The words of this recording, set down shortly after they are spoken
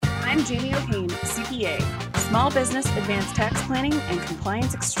I'm Jamie O'Kane, CPA, Small Business Advanced Tax Planning and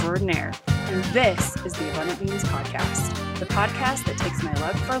Compliance Extraordinaire, and this is the Abundant Beans Podcast, the podcast that takes my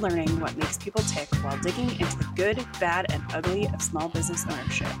love for learning what makes people tick while digging into the good, bad, and ugly of small business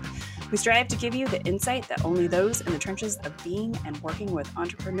ownership. We strive to give you the insight that only those in the trenches of being and working with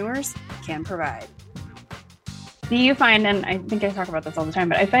entrepreneurs can provide. Do you find, and I think I talk about this all the time,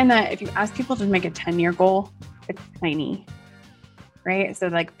 but I find that if you ask people to make a 10-year goal, it's tiny, right? So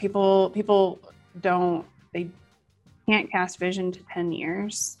like people they can't cast vision to 10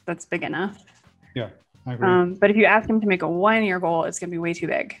 years. That's big enough. Yeah, I agree. But if you ask them to make a 1-year goal, it's going to be way too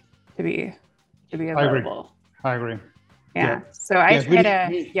big to be available. I agree. Yeah. So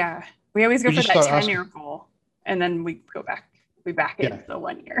we always go for that 10-year goal, and then we go back. We back into the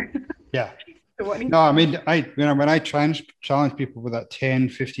 1 year. Yeah. No, I mean, when I challenge people with that 10,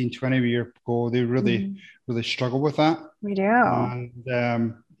 15, 20-year goal, they really struggle with that. We do.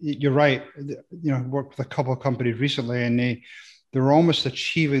 And you're right. Worked with a couple of companies recently, and they're almost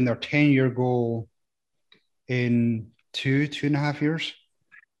achieving their 10-year goal in 2.5 years.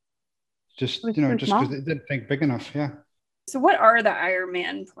 Just because they didn't think big enough. Yeah. So what are the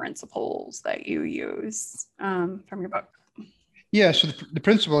Ironman principles that you use from your book? Yeah, so the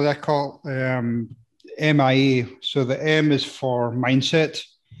principle I call MIA. So the M is for mindset.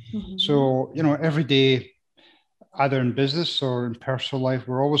 Mm-hmm. So, every day, either in business or in personal life,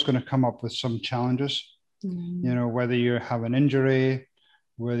 we're always going to come up with some challenges. Mm-hmm. Whether you have an injury,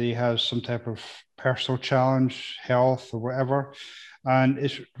 whether you have some type of personal challenge, health or whatever. And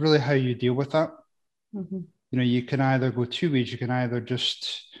it's really how you deal with that. Mm-hmm. You can either go two ways. You can either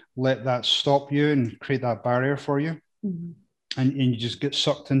just let that stop you and create that barrier for you. Mm-hmm. And you just get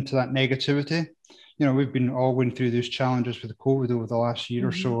sucked into that negativity. We've been all going through those challenges with COVID over the last year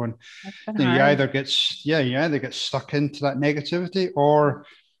or so, and you either get stuck into that negativity, or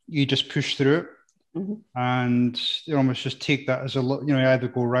you just push through it, and you almost just take that as you either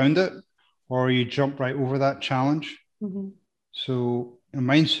go around it or you jump right over that challenge. So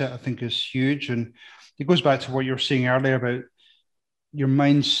mindset, I think, is huge, and it goes back to what you were saying earlier about your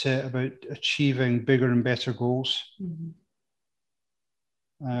mindset about achieving bigger and better goals.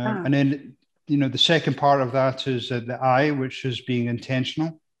 And then, the second part of that is the I, which is being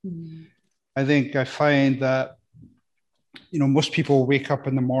intentional. I find that, most people wake up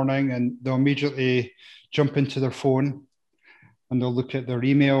in the morning and they'll immediately jump into their phone and they'll look at their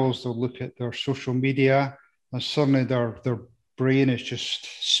emails, they'll look at their social media, and suddenly their brain is just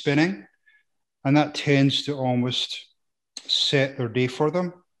spinning. And that tends to almost set their day for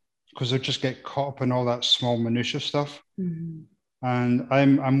them because they just get caught up in all that small minutia stuff. And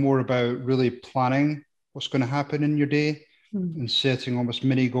I'm more about really planning what's going to happen in your day and setting almost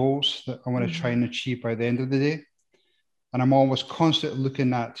mini goals that I want to try and achieve by the end of the day. And I'm always constantly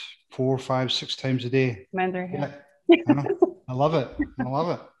looking at 4, 5, 6 times a day. I love it.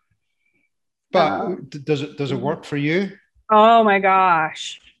 But does it work for you? Oh my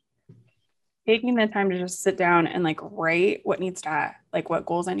gosh. Taking the time to just sit down and write what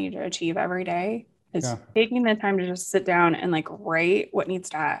goals I need to achieve every day. Taking the time to just sit down and write what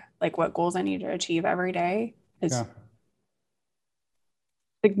goals I need to achieve every day is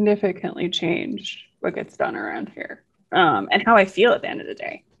significantly changed what gets done around here, and how I feel at the end of the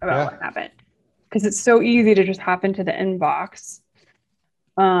day about what happened. Because it's so easy to just hop into the inbox,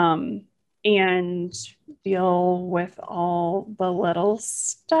 and deal with all the little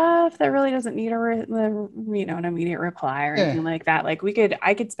stuff that really doesn't need an immediate reply or anything like that.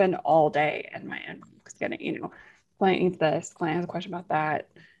 I could spend all day in my inbox getting, client needs this, client has a question about that,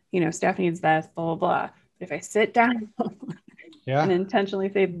 staff needs this, blah, blah, blah. But if I sit down and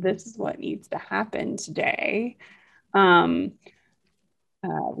intentionally say, this is what needs to happen today.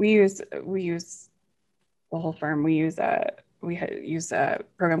 We use the whole firm. We use a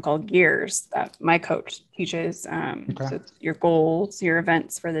program called Gears that my coach teaches. So it's your goals, your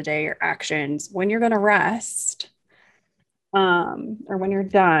events for the day, your actions, when you're going to rest, or when you're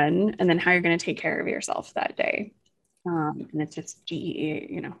done, and then how you're going to take care of yourself that day. And it's just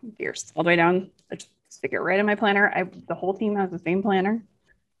Gears all the way down. I just stick it right in my planner. The whole team has the same planner.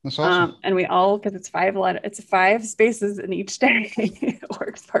 That's awesome. And we all, because it's 5 spaces in each day. It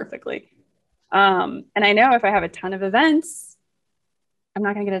works perfectly. And I know if I have a ton of events, I'm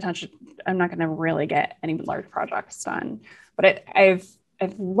not going to really get any large projects done. But I've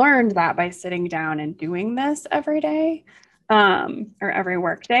learned that by sitting down and doing this every day, or every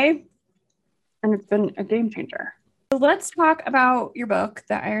work day. And it's been a game changer. So let's talk about your book,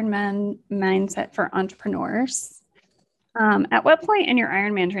 The Ironman Mindset for Entrepreneurs. At what point in your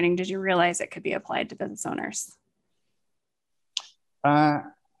Ironman training did you realize it could be applied to business owners?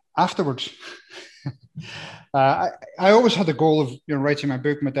 afterwards. I always had the goal of writing my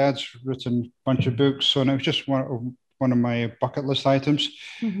book. My dad's written a bunch of books, so it was just one of my bucket list items.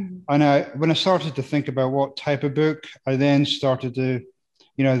 Mm-hmm. And when I started to think about what type of book, I then started to,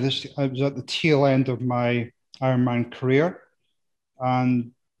 I was at the tail end of my Ironman career,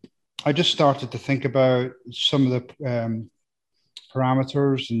 and I just started to think about some of the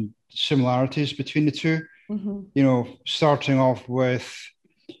parameters and similarities between the two. Mm-hmm. Starting off with,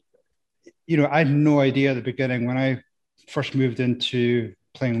 I had no idea at the beginning when I first moved into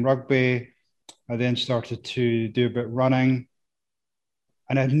playing rugby. I then started to do a bit of running,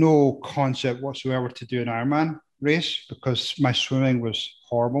 and I had no concept whatsoever to do an Ironman race because my swimming was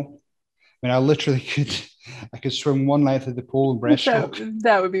horrible. I mean, I literally could swim one length of the pole in breaststroke.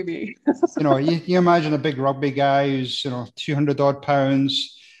 That would be me. you imagine a big rugby guy who's 200 odd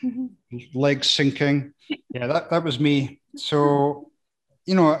pounds, mm-hmm. legs sinking. Yeah, that was me. So,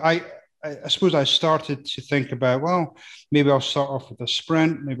 I suppose I started to think about, well, maybe I'll start off with a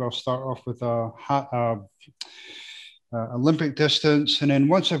sprint. Maybe I'll start off with a Olympic distance. And then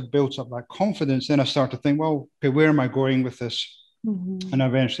once I've built up that confidence, then I start to think, well, okay, where am I going with this? Mm-hmm. And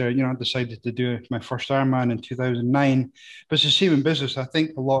eventually, I decided to do my first Ironman in 2009. But it's the same in business. I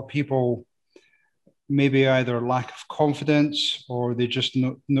think a lot of people maybe either lack of confidence or they just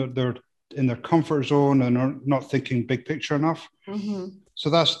they're in their comfort zone and are not thinking big picture enough. Mm-hmm. So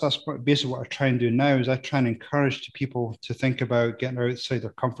that's basically what I try and do now is I try and encourage people to think about getting outside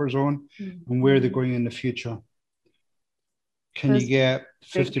their comfort zone mm-hmm. and where they're going in the future. Can you get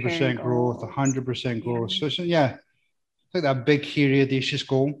 50% growth, 100% growth? Yeah. So yeah, like that big, hairy, audacious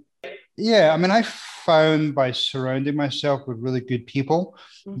goal. Yeah, I mean, I found by surrounding myself with really good people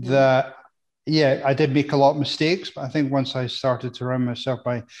mm-hmm. that, yeah, I did make a lot of mistakes, but I think once I started to surround myself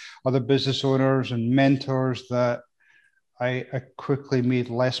by other business owners and mentors that I quickly made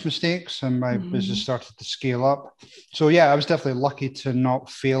less mistakes and my mm-hmm. business started to scale up. So yeah, I was definitely lucky to not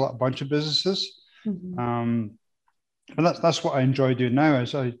fail at a bunch of businesses. Mm-hmm. And that's what I enjoy doing now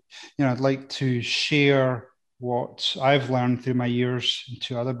is I'd like to share what I've learned through my years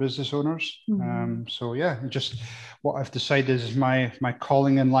to other business owners. Mm-hmm. So yeah, just what I've decided is my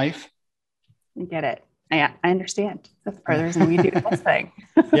calling in life. I get it. I understand. That's part of the reason we do this thing.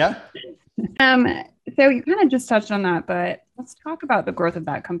 Yeah. So you kind of just touched on that, but let's talk about the growth of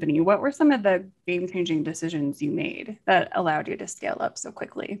that company. What were some of the game-changing decisions you made that allowed you to scale up so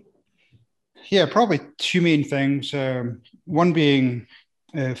quickly? Yeah, probably two main things. One being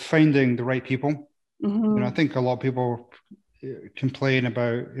finding the right people. Mm-hmm. I think a lot of people complain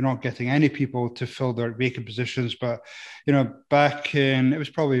about not getting any people to fill their vacant positions, but back in, it was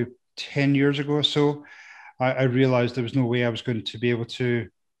probably 10 years ago or so, I realized there was no way I was going to be able to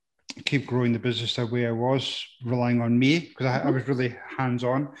keep growing the business the way I was, relying on me, because I was really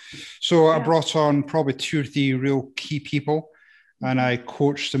hands-on. So I brought on probably 2 or 3 real key people, and I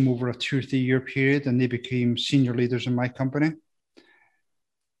coached them over a 2 or 3 year period, and they became senior leaders in my company.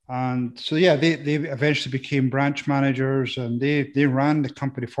 And so, yeah, they eventually became branch managers, and they ran the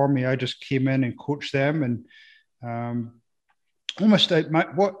company for me. I just came in and coached them, and almost I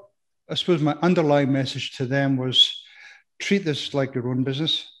suppose my underlying message to them was treat this like your own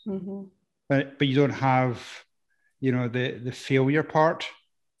business, mm-hmm. but you don't have, the failure part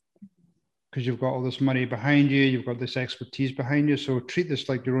because you've got all this money behind you, you've got this expertise behind you. So treat this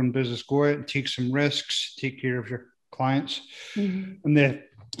like your own business. Go out and take some risks, take care of your clients. Mm-hmm. And then,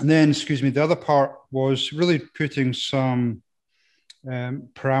 the other part was really putting some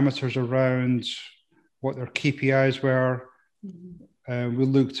parameters around what their KPIs were. Mm-hmm. We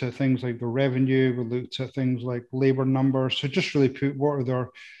looked at things like the revenue. We looked at things like labor numbers. So just really put what are their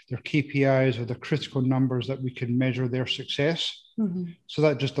KPIs or the critical numbers that we can measure their success. Mm-hmm. So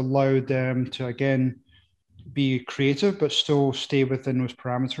that just allowed them to, again, be creative, but still stay within those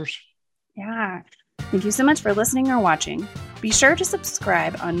parameters. Yeah. Thank you so much for listening or watching. Be sure to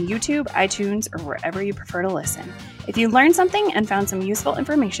subscribe on YouTube, iTunes, or wherever you prefer to listen. If you learned something and found some useful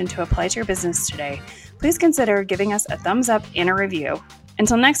information to apply to your business today, please consider giving us a thumbs up and a review.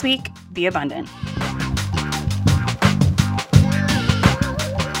 Until next week, be abundant.